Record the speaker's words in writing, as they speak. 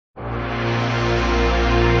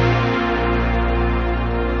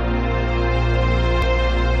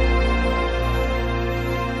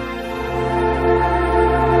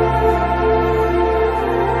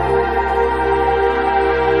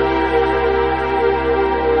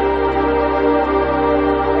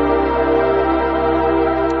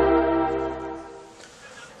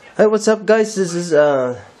Hey, what's up, guys? This is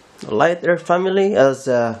Light Earth family. As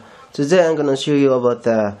today I'm gonna show you about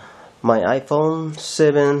my iPhone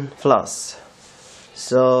 7 Plus.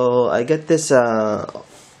 So I get this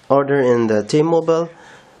order in the T-Mobile.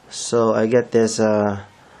 So I get this. This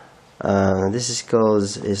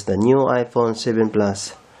is the new iPhone 7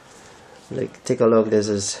 Plus. Like, take a look. This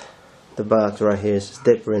is the box right here. It's a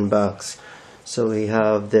different box. So we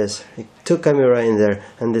have this two camera in there,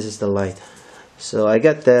 and this is the light. So I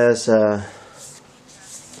got this 3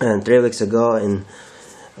 weeks ago and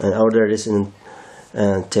ordered this in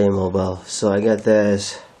T-Mobile. So I got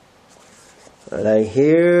this right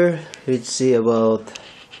here. You'd see about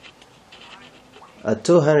a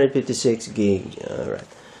 256 gig. Alright,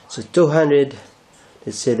 so 200.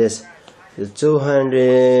 Let's see this. The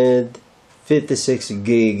 256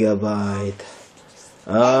 gigabyte.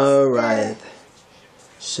 Alright.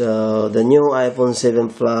 So the new iPhone 7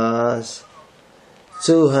 Plus,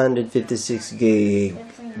 256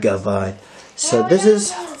 gigabyte. So this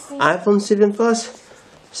is iPhone 7 Plus.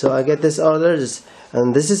 So I get this order,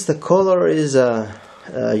 and this is the color is a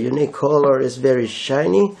unique color. Is very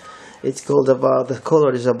shiny. It's called about the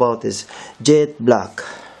color is about this jet black.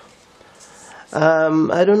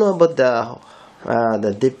 I don't know about the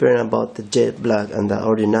difference about the jet black and the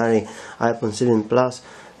ordinary iPhone 7 Plus,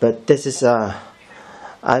 but this is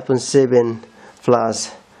iPhone 7 Plus.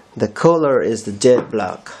 The color is the jet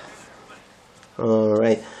black.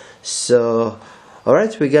 Alright, so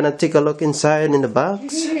alright, we're gonna take a look inside in the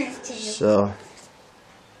box. So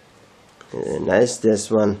nice,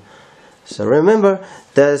 this one. So remember,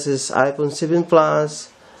 this is iPhone 7 Plus.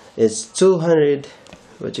 It's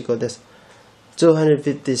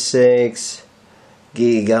 256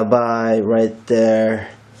 gigabyte right there.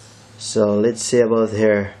 So let's see about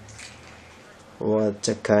here. What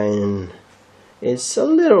a kind. It's a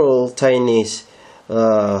little tiny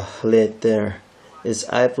lid there. It's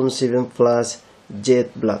iPhone 7 Plus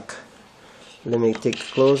jet black. Let me take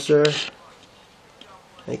closer.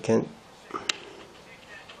 I can't.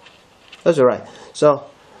 That's alright. So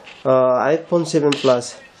iPhone 7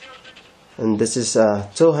 Plus, and this is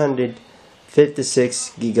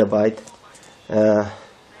 256 gigabyte.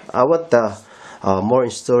 I want more in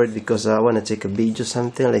storage because I want to take a video,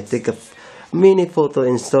 something like take a mini photo,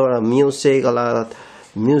 install music, a lot of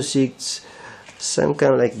music, some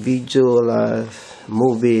kind of like video,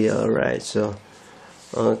 movie. Alright, so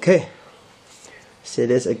okay, see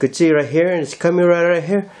this, I could see right here, this camera right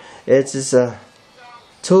here, it's just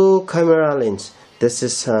two camera lens. This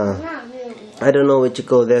is I don't know what you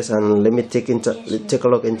call this, and let me take a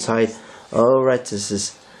look inside. Alright, this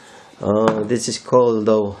is cold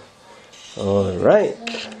though. Alright,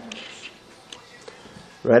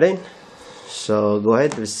 ready? So go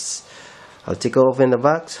ahead, I'll take open the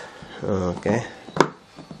box. Okay.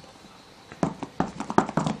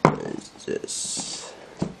 Just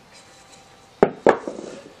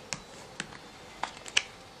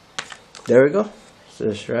there we go. So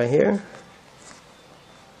it's right here.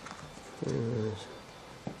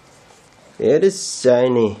 It is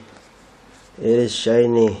shiny. It is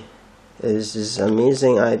shiny. It is this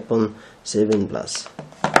amazing iPhone 7 Plus.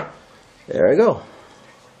 There we go.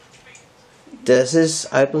 This is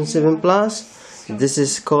iPhone 7 Plus. This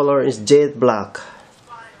is color is jet black.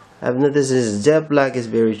 I've noticed this jet black is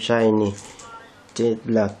very shiny. Jet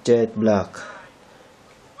black, jet black.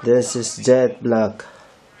 This is jet black.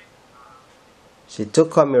 See, two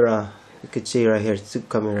camera. You can see right here, two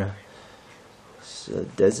camera. So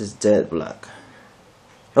this is jet black.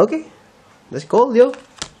 Okay, that's cool, yo.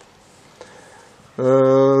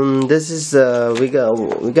 This is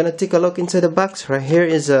we're gonna take a look inside the box. Right here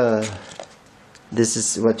is this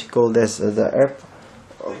is what you call this the air.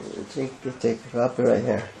 Oh, take a copy right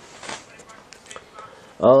here.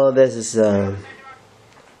 Oh, this is let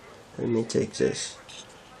me take this.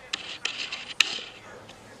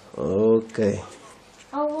 Okay.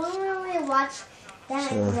 Oh, when will we watch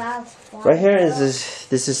that? So, right here is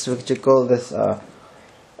this is what you call this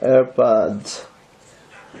AirPods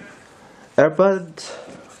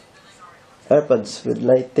with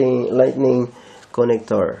lightning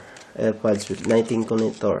connector. AirPods with lightning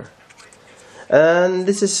connector. And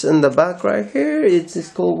this is in the back right here. It's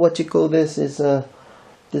called, what you call this is I've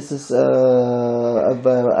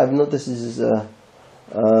noticed this is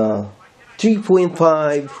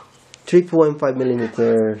 3.5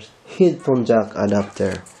 millimeters headphone jack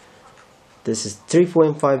adapter. This is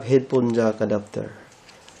 3.5 headphone jack adapter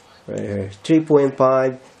right here.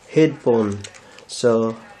 3.5 headphone.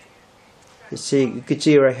 So you could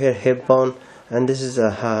see right here headphone, and this is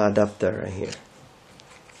a adapter right here.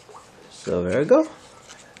 So there we go.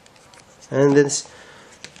 And this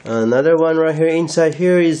Another one right here inside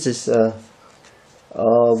here is this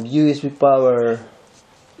USB power,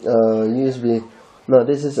 USB. No,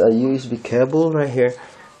 this is a USB cable right here.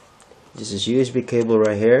 This is USB cable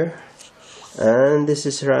right here, and this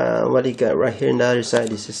is what you got right here in the other side.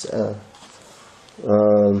 This is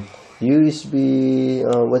USB.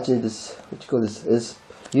 What is this? What you call this? Is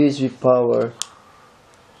USB power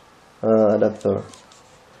adapter.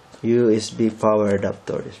 USB power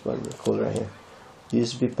adapter. This one we call right here.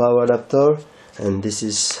 USB power adapter, and this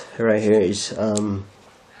is right here is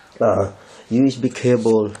USB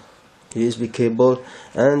cable. USB cable,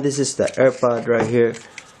 and this is the AirPod right here.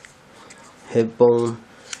 Headphone,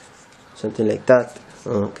 something like that.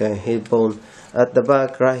 Okay, headphone. At the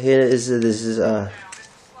back right here is this is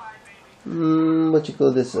what you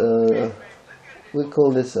call this? We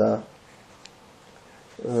call this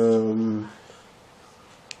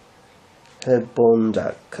headphone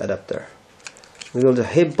jack adapter. We call the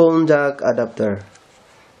headphone jack adapter.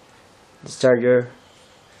 This charger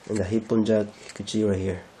and the headphone jack, you can see right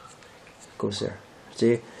here. Goes there.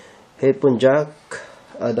 See, headphone jack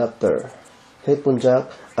adapter. Headphone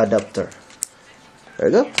jack adapter. There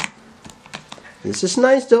you go. This is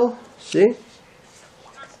nice though. See.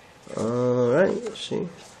 Alright, see.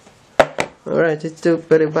 Alright, it's to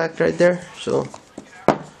put it back right there. So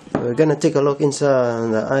we're gonna take a look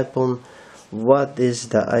inside the iPhone. What is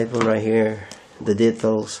the iPhone right here? The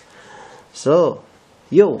details. So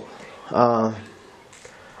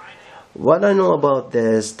what I know about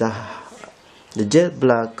this, the jet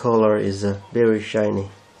black color is very shiny.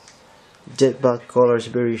 Jet black color is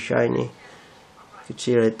very shiny. You can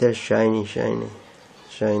see right there, shiny. You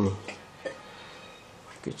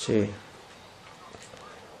can see.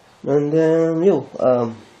 And then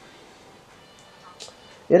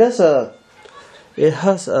it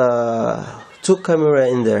has two camera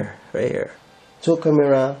in there right here. Two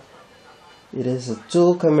camera. It is a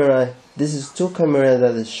two camera. This is two camera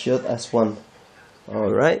that is shoot as one.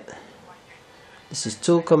 All right. This is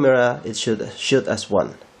two camera. It should shoot as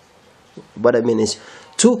one. What I mean is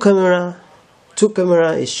two camera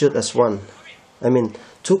is shoot as one. I mean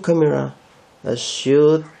two camera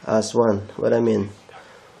shoot as one. What I mean?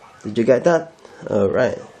 Did you get that? All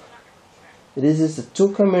right. This is the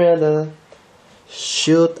two camera that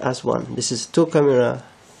shoot as one. This is two camera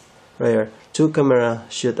right here. Two camera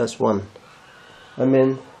shoot as one. I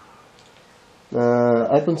mean,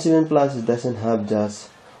 iPhone 7 Plus doesn't have just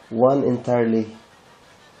one entirely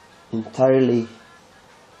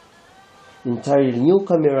new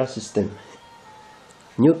camera system.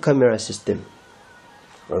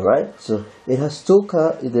 All right. So it has two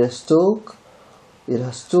camera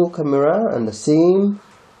and the same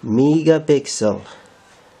megapixel.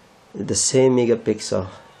 The same megapixel.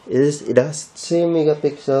 It has same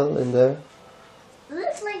megapixel in there.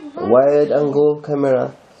 Looks like Wide angle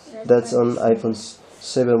camera that's on iPhone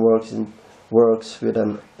 7 works with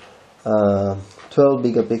an 12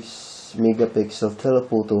 megapixel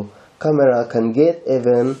telephoto camera. Can get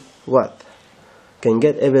even what? Can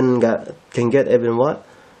get even what?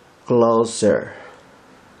 Closer.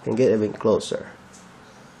 Can get even closer.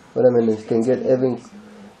 What I mean is can get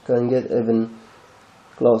even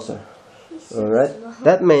closer. All right.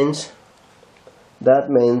 That means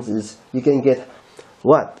is you can get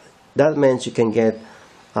what? That means you can get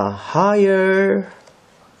a higher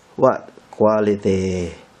what?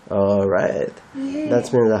 Quality. All right. That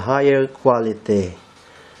means a higher quality.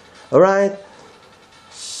 All right.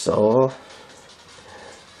 So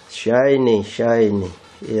shiny.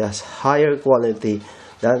 It has higher quality.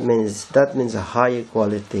 That means a higher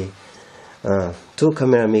quality. 2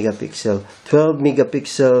 camera megapixel, 12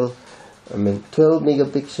 megapixel. 12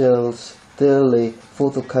 megapixels.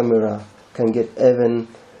 Telephoto camera can get even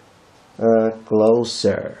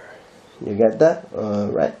closer. You get that?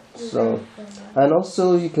 Alright. So, and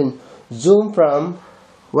also you can zoom from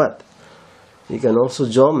what? You can also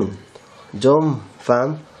zoom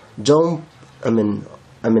from zoom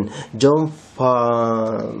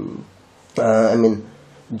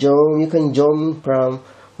you can zoom from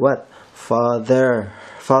what? Farther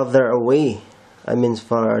away.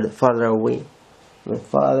 Farther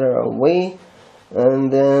away,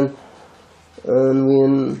 and then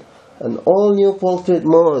an all new portrait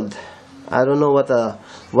mode. I don't know what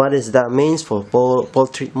is that means for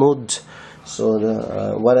portrait mode. So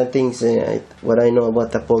what I know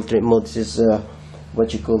about the portrait mode is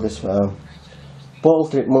what you call this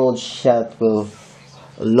portrait mode shot will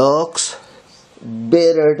looks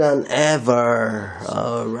better than ever.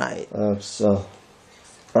 Alright. So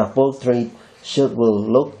a portrait shot will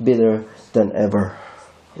look better than ever.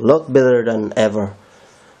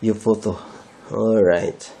 Your photo. All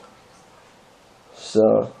right.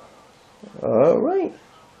 So, all right.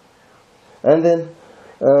 And then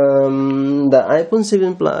the iPhone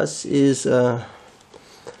 7 Plus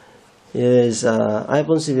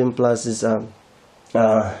iPhone 7 Plus is uh,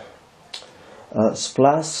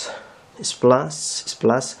 splash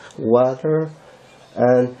water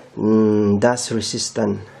and dust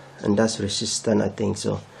resistant, I think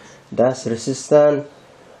so, dust resistant.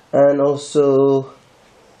 And also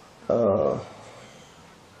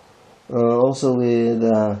also with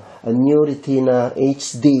a new Retina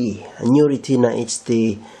HD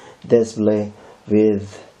display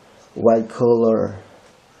with white color.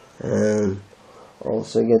 And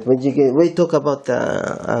also we talk about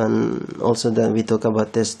also that we talk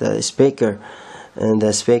about this, the speaker, and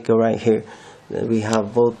the speaker right here. We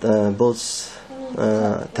have both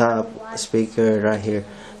top speaker right here.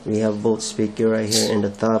 We have both speaker right here in the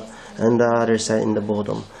top and the other side in the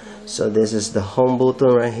bottom. So this is the home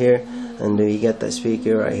button right here, and we get the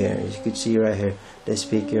speaker right here. You could see right here the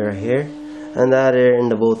speaker right here, and the other in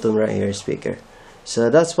the bottom right here speaker. So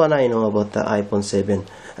that's what I know about the iPhone 7.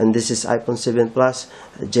 And this is iPhone 7 Plus,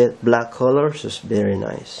 jet black color, so it's very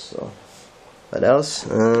nice. So what else?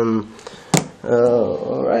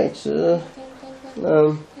 Alright, so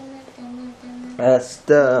as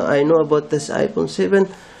the I know about this iPhone 7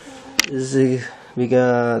 is we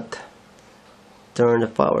got turn the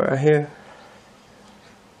power right here.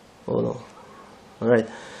 Oh no. Alright,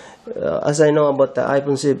 as I know about the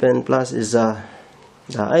iPhone 7 Plus is the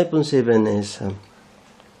iPhone 7 is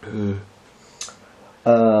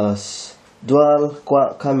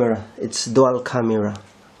camera. It's dual camera.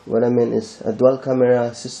 What I mean is a dual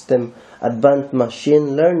camera system, advanced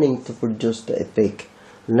machine learning to produce the effect,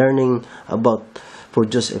 learning about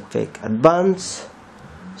produce effect, advanced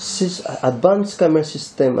camera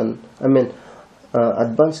system, and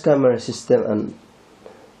advanced camera system and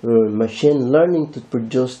machine learning to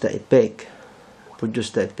produce the effect.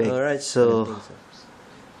 Alright, so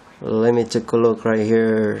let me take a look right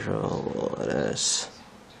here. So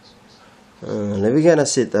let me gonna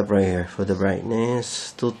set up right here for the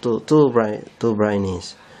brightness. Too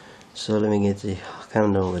brightness. So let me get the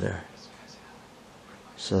countdown over there.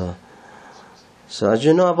 So as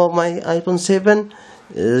you know about my iPhone 7,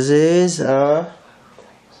 this is a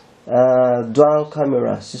dual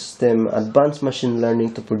camera system, advanced machine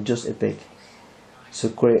learning to produce effect. So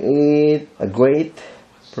create a great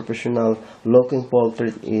professional looking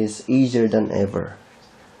portrait is easier than ever.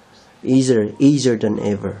 Easier than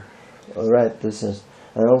ever. Alright, this is,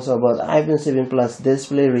 and also about iPhone 7 Plus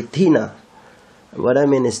display retina. What I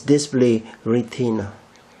mean is display retina.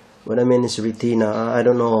 What I mean is retina. I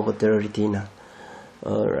don't know about the retina.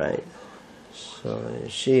 Alright, so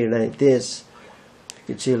see like this.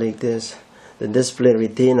 You can see like this. The display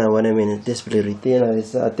retina. What I mean is display retina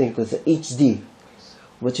is, I think it's HD.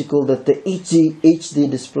 What you call that? The HD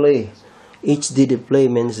display. HD display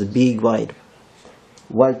means big white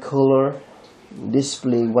color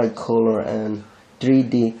display, white color, and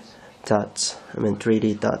 3D touch.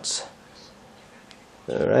 3D touch.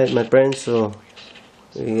 Alright, my friends, so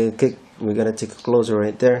we gotta take a closer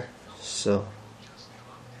right there. So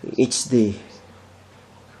HD.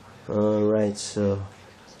 Alright, so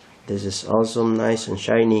this is awesome, nice and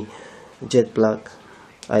shiny jet black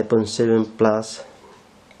iPhone 7 Plus.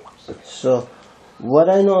 So what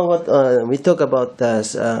I know about we talk about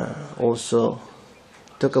this also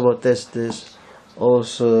talk about this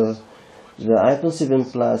also the iPhone 7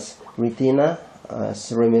 Plus retina.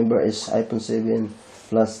 As remember, is iPhone 7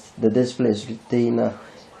 Plus, the display is retina,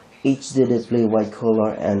 HD display, white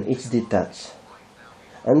color, and HD touch.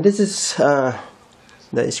 And this is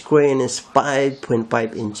the screen is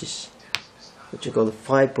 5.5 inches. What you call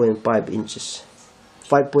 5.5 inches.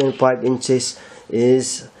 5.5 inches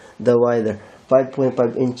is the wider,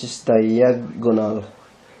 5.5 inches diagonal,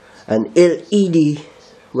 and LED.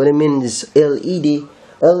 What I mean is LED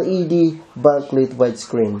backlit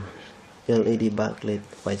widescreen. LED backlit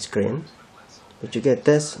widescreen. Did you get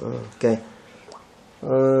this? Okay.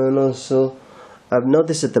 And also, I've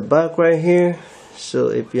noticed at the back right here. So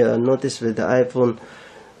if you notice with the iPhone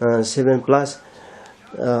 7 Plus,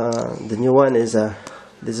 the new one is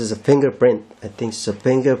this is a fingerprint. I think it's a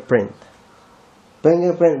fingerprint.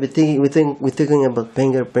 We're thinking about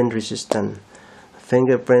fingerprint resistant.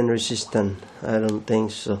 Fingerprint resistant. I don't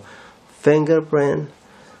think so. Fingerprint.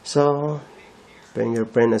 So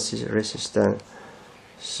fingerprint is resistant.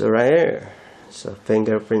 So right here. So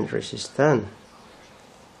fingerprint resistant.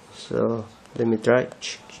 So let me try.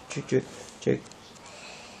 Check.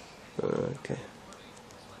 Okay.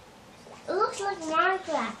 It looks like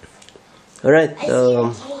Minecraft. Alright. I see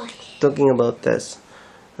a cake. talking about this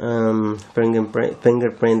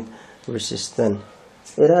fingerprint resistant.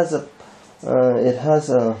 It has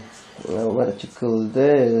a what do you call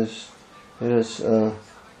this? It is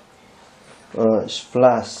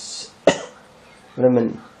splash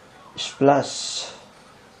lemon splash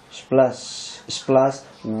splash.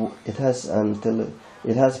 It has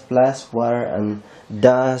it has splash water and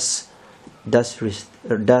dust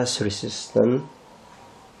resistant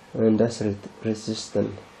and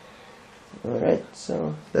resistant. Alright,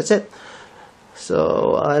 so that's it.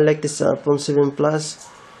 So I like this iPhone 7 Plus,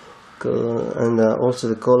 and also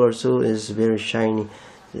the color too is very shiny.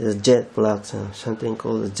 It's jet black, something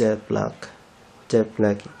called jet black.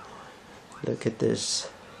 Look at this.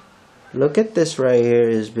 Look at this right here,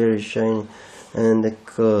 is very shiny, and the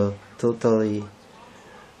totally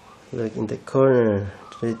like in the corner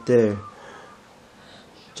right there,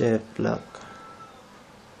 jet black.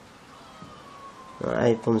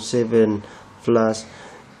 iPhone 7 Plus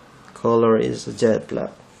color is jet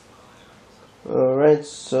black. Alright,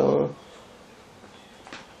 so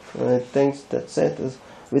I think that's it.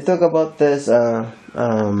 We talk about this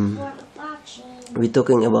we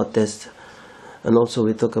talking about this, and also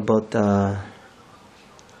we talk about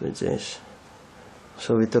what's this?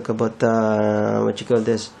 So we talk about what you call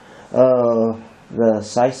this, the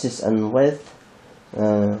sizes and width,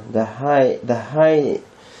 the height.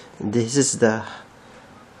 This is the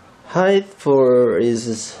height for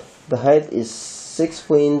the height is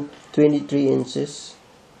 6.23 inches.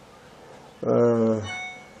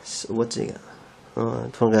 What's it? I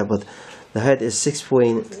forgot, but the height is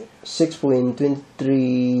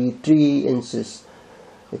 6.23 inches,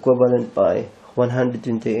 equivalent by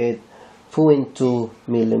 128.2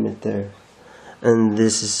 millimeter, and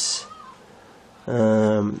this is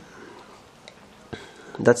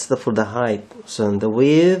that's for the height. So the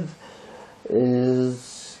width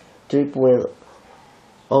is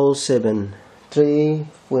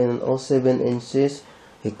 3.07 inches,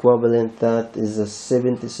 equivalent that is a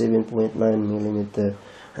 77.9 millimeter,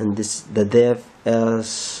 and the depth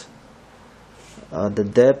is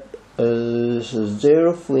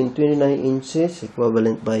 0.29 inches,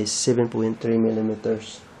 equivalent by 7.3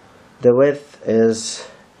 millimeters. The width is,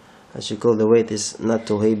 as you call, the weight is not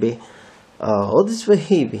too heavy. Oh, this was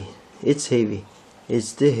heavy. It's heavy. It's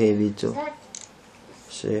still heavy too.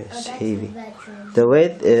 So it's heavy. The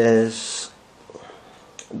weight is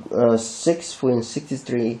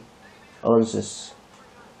 6.63 ounces.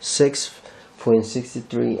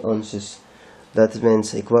 6.63 ounces. That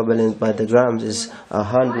means equivalent by the grams is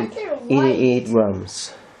 188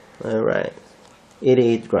 grams. Alright,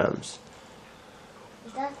 88 grams.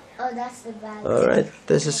 That's the bag. Alright,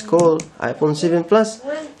 this is called iPhone 7 Plus.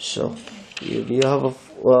 So if you have a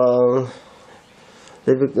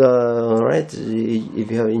alright,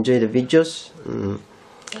 if you have enjoyed the videos,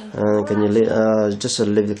 can you just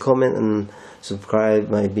leave the comment and subscribe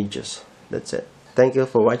my videos. That's it. Thank you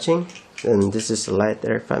for watching, and this is Light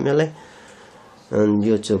Air Family and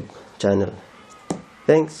YouTube channel.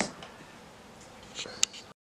 Thanks.